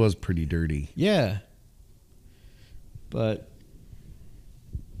 Yeah, he was pretty dirty. Yeah. But,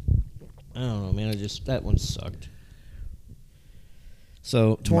 I don't know, man. That one sucked.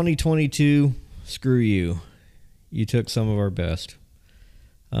 So, 2022, screw you. You took some of our best.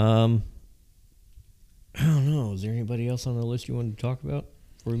 I don't know. Is there anybody else on the list you wanted to talk about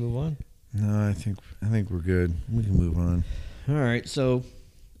before we move on? No, I think we're good. We can move on. All right, so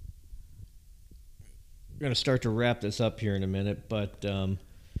we're going to start to wrap this up here in a minute, but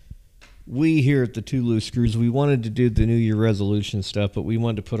we here at the Two Loose Screws, we wanted to do the New Year resolution stuff, but we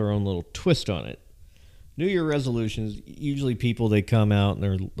wanted to put our own little twist on it. New Year resolutions, usually people, they come out and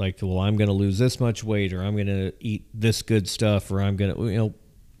they're like, well, I'm going to lose this much weight, or I'm going to eat this good stuff, or I'm going to,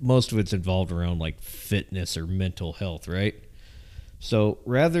 most of it's involved around fitness or mental health, right? So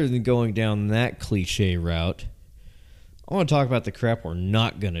rather than going down that cliche route, I want to talk about the crap we're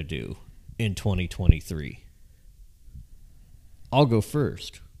not going to do in 2023. I'll go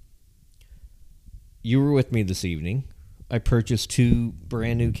first. You were with me this evening. I purchased 2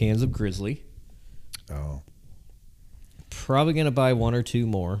 brand new cans of Grizzly. Oh. Probably going to buy 1 or 2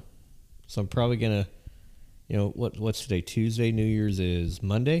 more. So I'm probably going to, what's today? Tuesday, New Year's is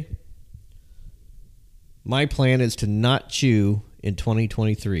Monday. My plan is to not chew in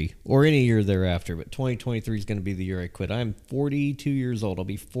 2023 or any year thereafter, but 2023 is going to be the year I quit. I'm 42 years old. I'll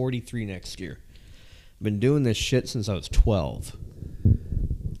be 43 next year. I've been doing this shit since I was 12.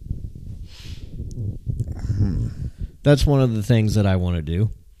 That's one of the things that I want to do.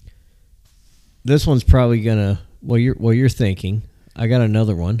 This one's probably going to, you're thinking, I got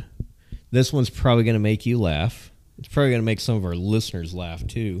another one. This one's probably going to make you laugh. It's probably going to make some of our listeners laugh,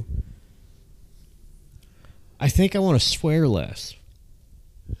 too. I think I want to swear less.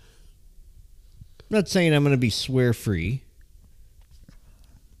 I'm not saying I'm going to be swear-free.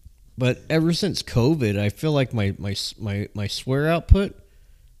 But ever since COVID, I feel like my swear output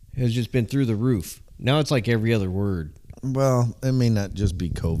has just been through the roof. Now it's like every other word. Well, it may not just be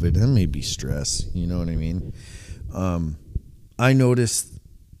COVID. It may be stress. You know what I mean? I noticed...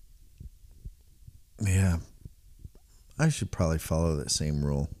 Yeah, I should probably follow that same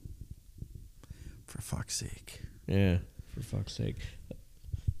rule. For fuck's sake. Yeah, for fuck's sake.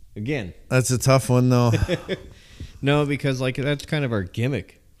 Again. That's a tough one, though. No, because that's kind of our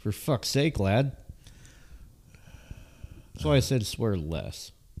gimmick. For fuck's sake, lad. That's why I said swear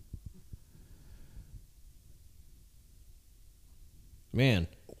less. Man,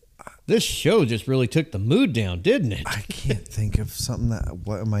 this show just really took the mood down, didn't it? I can't think of something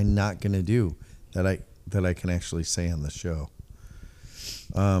what am I not going to do that I can actually say on the show.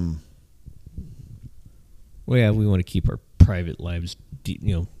 Well, yeah, we want to keep our private lives,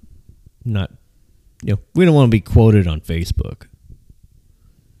 not, we don't want to be quoted on Facebook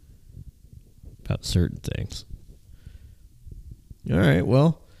about certain things. All right,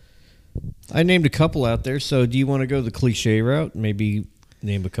 well, I named a couple out there, so do you want to go the cliche route? Maybe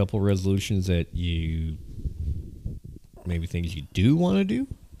name a couple resolutions that maybe things you do want to do?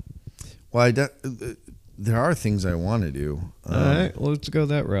 Well, there are things I want to do. All right, well, let's go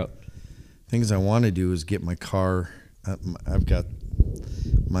that route. Things I want to do is get my car. I've got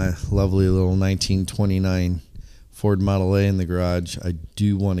my lovely little 1929 Ford Model A in the garage. I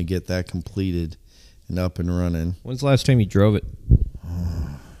do want to get that completed and up and running. When's the last time you drove it?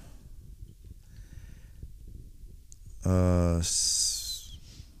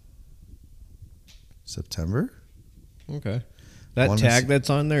 September. Okay. That tag that's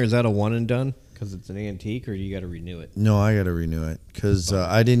on there, is that a one and done? Because it's an antique, or you got to renew it? No, I got to renew it because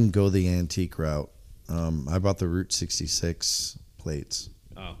I didn't go the antique route. I bought the Route 66 plates.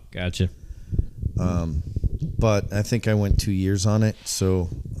 Oh, gotcha. But I think I went 2 years on it, so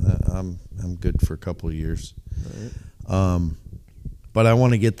I'm good for a couple of years. All right. But I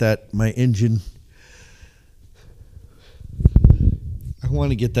want to get my engine. I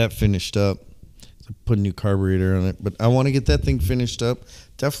want to get that finished up. Put a new carburetor on it, but I want to get that thing finished up.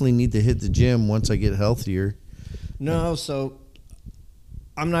 Definitely need to hit the gym once I get healthier. No, so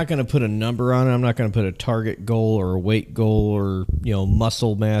I'm not going to put a number on it. I'm not going to put a target goal or a weight goal or,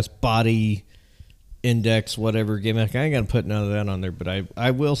 muscle mass, body index, whatever gimmick. I ain't going to put none of that on there, but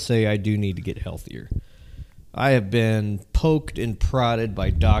I will say I do need to get healthier. I have been poked and prodded by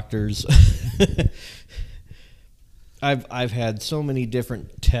doctors. I've had so many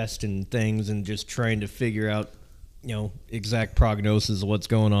different tests and things and just trying to figure out, exact prognosis of what's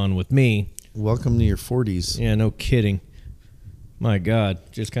going on with me. Welcome to your 40s. Yeah, no kidding. My God,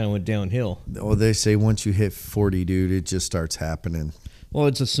 just kind of went downhill. Oh, they say once you hit 40, dude, it just starts happening. Well,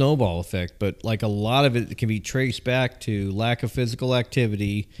 it's a snowball effect, but like a lot of it can be traced back to lack of physical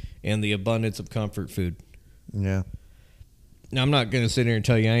activity and the abundance of comfort food. Yeah. Now, I'm not going to sit here and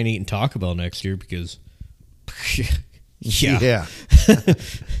tell you I ain't eating Taco Bell next year because... Yeah.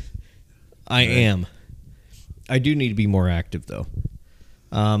 I am. I do need to be more active, though.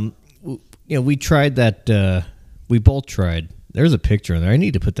 We tried that. We both tried. There's a picture on there. I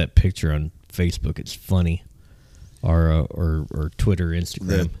need to put that picture on Facebook. It's funny. Or Twitter,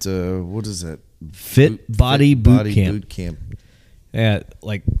 Instagram. That, what is that? Fit Body Boot Camp. Yeah,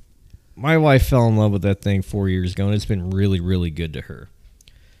 like my wife fell in love with that thing 4 years ago, and it's been really, really good to her.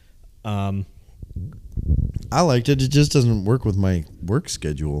 I liked it. It just doesn't work with my work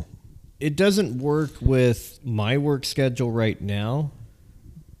schedule. It doesn't work with my work schedule right now,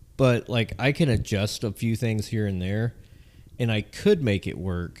 but like I can adjust a few things here and there, and I could make it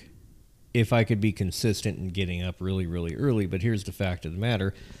work if I could be consistent in getting up really, really early. But here's the fact of the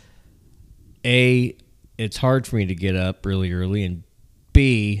matter. A, it's hard for me to get up really early, and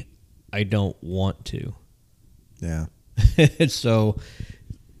B, I don't want to. Yeah. So,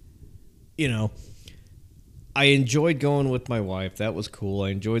 I enjoyed going with my wife. That was cool. I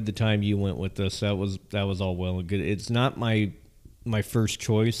enjoyed the time you went with us. That was all well and good. It's not my first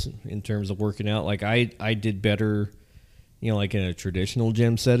choice in terms of working out. Like I did better, like in a traditional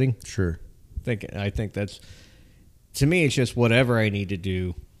gym setting. Sure. I think that's, to me, it's just whatever I need to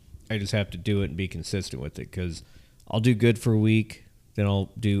do. I just have to do it and be consistent with it, because I'll do good for a week, then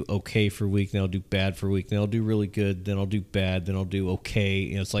I'll do okay for a week, then I'll do bad for a week, then I'll do really good, then I'll do bad, then I'll do okay.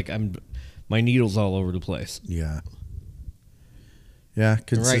 It's like my needle's all over the place. Yeah. Yeah,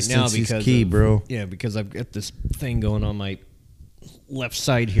 consistency's right now key, bro. Yeah, because I've got this thing going on my left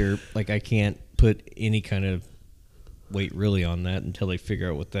side here. Like, I can't put any kind of weight really on that until they figure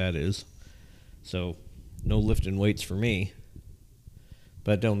out what that is. So, no lifting weights for me.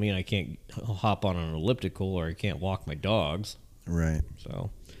 But that don't mean I can't hop on an elliptical or I can't walk my dogs. Right.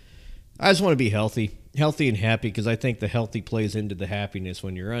 So, I just want to be healthy and happy, because I think the healthy plays into the happiness.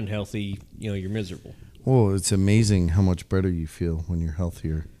 When you're unhealthy, you're miserable. Well, it's amazing how much better you feel when you're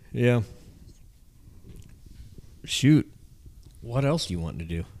healthier. Yeah. Shoot. What else do you want to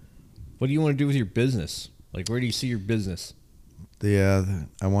do? What do you want to do with your business? Like, where do you see your business? Yeah,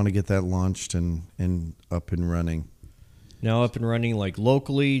 I want to get that launched and up and running. Now up and running, like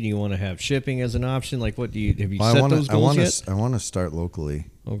locally? Do you want to have shipping as an option? Like, what have you set those goals yet? I want to start locally.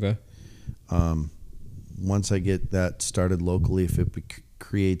 Okay. Once I get that started locally, if it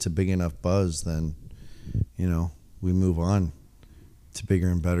creates a big enough buzz, then, we move on to bigger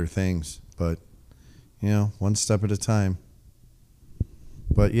and better things. But, one step at a time.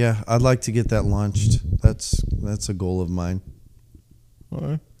 But yeah, I'd like to get that launched. That's a goal of mine. All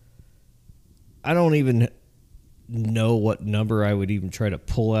right. I don't even know what number I would even try to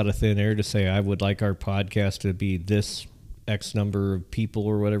pull out of thin air to say I would like our podcast to be this X number of people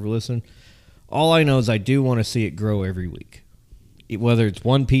or whatever listen. All I know is I do want to see it grow every week. Whether it's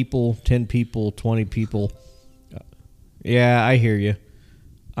 1 people, 10 people, 20 people. Yeah, I hear you.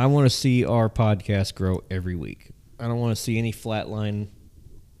 I want to see our podcast grow every week. I don't want to see any flatline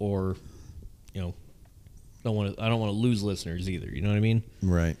or you know, I don't want to lose listeners either. You know what I mean?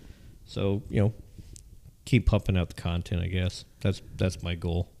 Right. So, you know, keep pumping out the content, I guess. That's my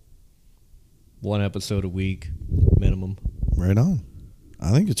goal. 1 episode a week, minimum. Right on.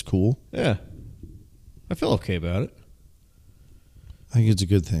 I think it's cool. Yeah. I feel okay about it. I think it's a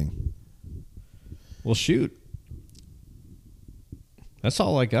good thing. Well, shoot. That's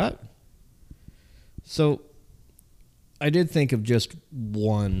all I got. So, I did think of just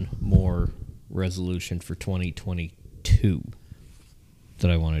one more resolution for 2022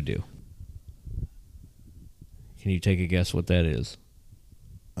 that I want to do. Can you take a guess what that is?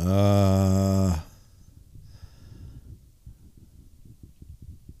 No.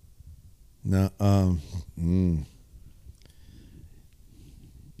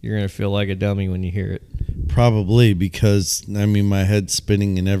 You're going to feel like a dummy when you hear it. Probably because, I mean, my head's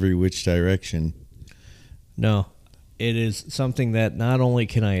spinning in every which direction. No. It is something that not only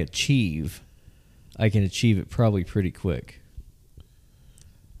can I achieve, I can achieve it probably pretty quick.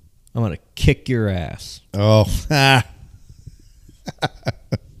 I'm going to kick your ass. Oh.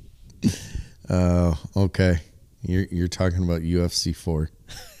 Oh, okay. You're talking about UFC 4.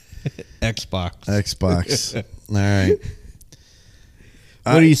 Xbox. All right.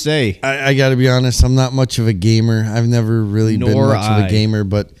 What do you say? I got to be honest. I'm not much of a gamer. I've never really been much of a gamer,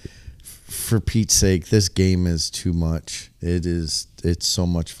 but for Pete's sake, this game is too much. It's so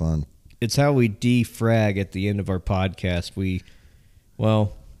much fun. It's how we defrag at the end of our podcast.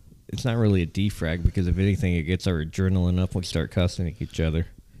 Well, it's not really a defrag because if anything, it gets our adrenaline up. We start cussing at each other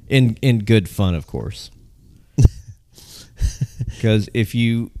in good fun, of course. Because if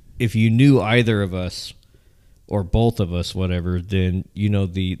you knew either of us or both of us, whatever, then you know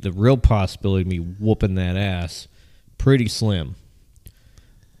the real possibility of me whooping that ass pretty slim.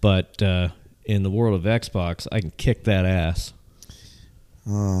 But in the world of Xbox, I can kick that ass.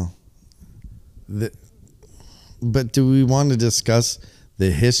 Oh. But do we want to discuss the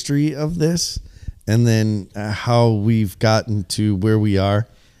history of this and then how we've gotten to where we are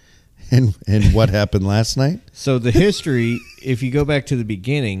and what happened last night? So the history, if you go back to the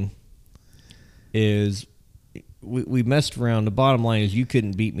beginning, is we messed around. The bottom line is you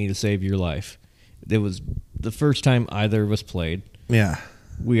couldn't beat me to save your life. It was the first time either of us played. Yeah.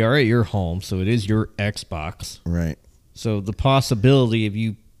 We are at your home, so it is your Xbox. Right. So the possibility of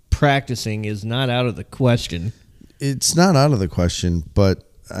you practicing is not out of the question. It's not out of the question, but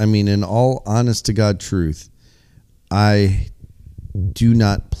I mean, in all honest to God truth, I do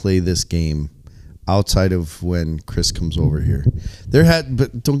not play this game outside of when Chris comes over here.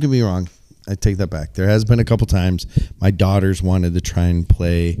 But don't get me wrong, I take that back. There has been a couple times my daughters wanted to try and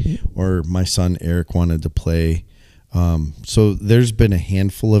play, or my son Eric wanted to play. So there's been a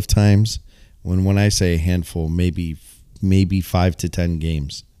handful of times when I say a handful, maybe 5 to 10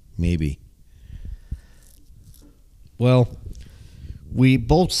 games, maybe. Well, we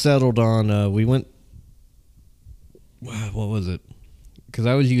both settled on, we went, what was it? Because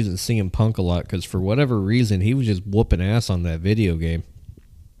I was using CM Punk a lot because for whatever reason, he was just whooping ass on that video game.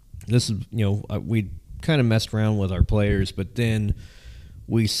 This is, we kind of messed around with our players, but then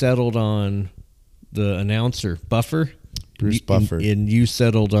we settled on the announcer, Buffer. Bruce Buffer. And you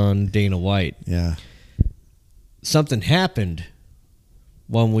settled on Dana White. Yeah. Something happened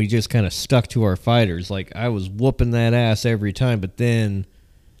when we just kind of stuck to our fighters. Like, I was whooping that ass every time, but then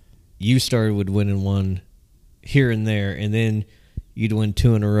you started with winning one here and there, and then you'd win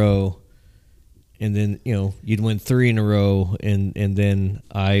 2 in a row, and then, you'd win 3 in a row, and then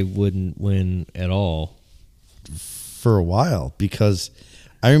I wouldn't win at all. For a while, because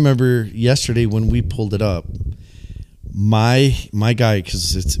I remember yesterday when we pulled it up, my guy,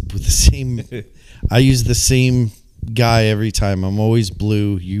 because it's with the same, I use the same guy every time. I'm always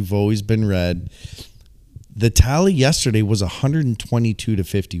blue. You've always been red. The tally yesterday was 122 to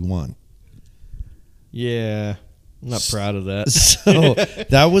 51. Yeah, I'm not proud of that. So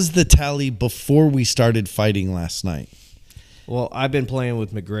that was the tally before we started fighting last night. Well, I've been playing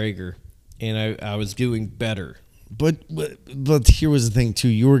with McGregor, and I was doing better. But here was the thing, too.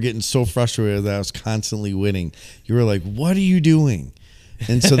 You were getting so frustrated that I was constantly winning. You were like, what are you doing?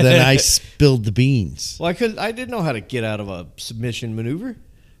 And so then I spilled the beans. Well, I didn't know how to get out of a submission maneuver.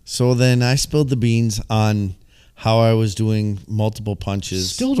 So then I spilled the beans on how I was doing multiple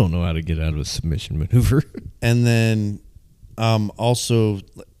punches. Still don't know how to get out of a submission maneuver. And then also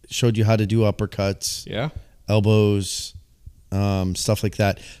showed you how to do uppercuts, yeah, elbows, stuff like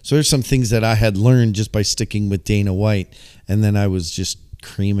that. So there's some things that I had learned just by sticking with Dana White, and then I was just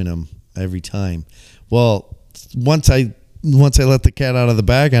creaming him every time. Well, once I let the cat out of the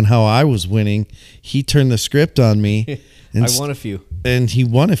bag on how I was winning, he turned the script on me. And I won a few. And he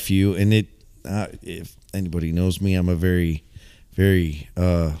won a few, and if anybody knows me, I'm a very, very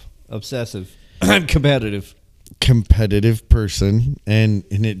obsessive. I'm competitive person, and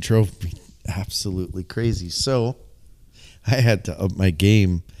it drove me absolutely crazy. So I had to up my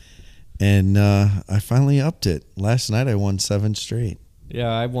game, and I finally upped it. Last night I won 7 straight. Yeah,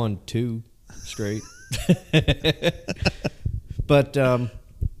 I won 2 straight. But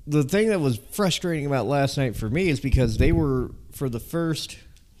the thing that was frustrating about last night for me is because they were, for the first,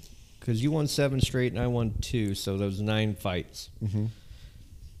 because you won 7 straight and I won 2, so there was 9 fights. Mm-hmm.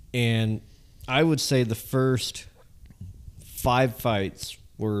 And I would say the first 5 fights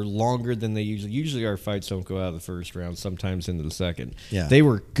were longer than they usually our fights don't go out of the first round, sometimes into the second. Yeah. They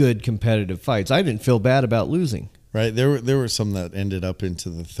were good competitive fights. I didn't feel bad about losing. Right. There were some that ended up into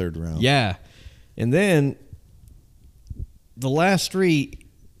the 3rd round. Yeah. And then the last 3,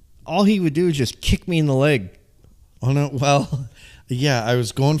 all he would do is just kick me in the leg. Oh no, well, yeah, I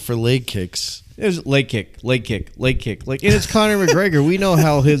was going for leg kicks. It was leg kick. And it's Conor McGregor. We know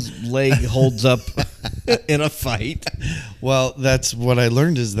how his leg holds up in a fight. Well, that's what I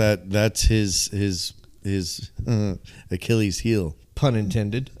learned is that's his Achilles heel. Pun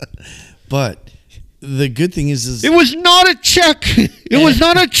intended. But the good thing is it was not a check. It was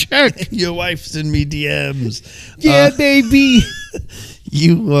not a check. Your wife sent me DMs. Yeah, baby.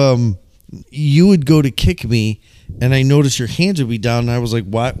 You would go to kick me, and I noticed your hands would be down, and I was like,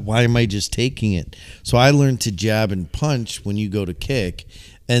 why am I just taking it? So I learned to jab and punch when you go to kick,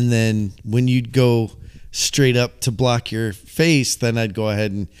 and then when you'd go straight up to block your face, then I'd go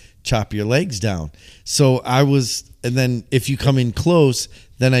ahead and chop your legs down. So and then if you come in close,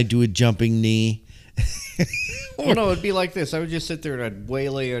 then I'd do a jumping knee. Well, no, it'd be like this. I would just sit there and I'd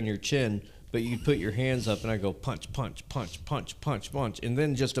waylay on your chin, but you'd put your hands up and I'd go punch, punch, punch, punch, punch, punch. And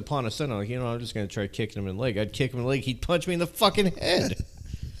then just upon a sudden, I'm like, I'm just going to try kicking him in the leg. I'd kick him in the leg. He'd punch me in the fucking head.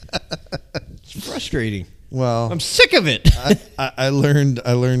 It's frustrating. Well, I'm sick of it. I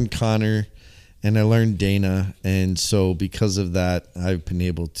learned Connor, and I learned Dana. And so because of that, I've been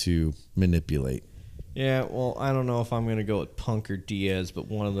able to manipulate. Yeah, well, I don't know if I'm going to go with Punk or Diaz, but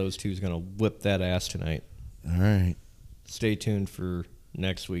one of those two is going to whip that ass tonight. All right. Stay tuned for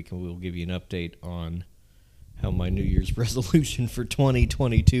next week, and we'll give you an update on how my New Year's resolution for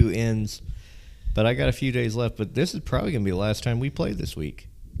 2022 ends. But I got a few days left, but this is probably going to be the last time we play this week.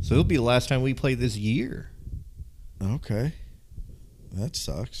 So it'll be the last time we play this year. Okay. That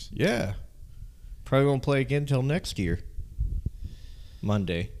sucks. Yeah. Probably won't play again until next year.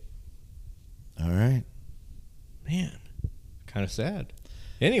 Monday. All right. Man, kind of sad.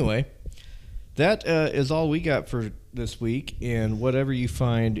 Anyway, that is all we got for this week. And whatever you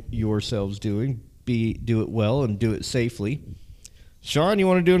find yourselves doing, do it well and do it safely. Shawn, you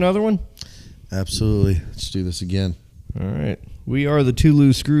want to do another one? Absolutely. Let's do this again. All right. We are the 2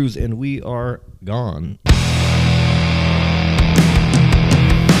 Loose Screws, and we are gone.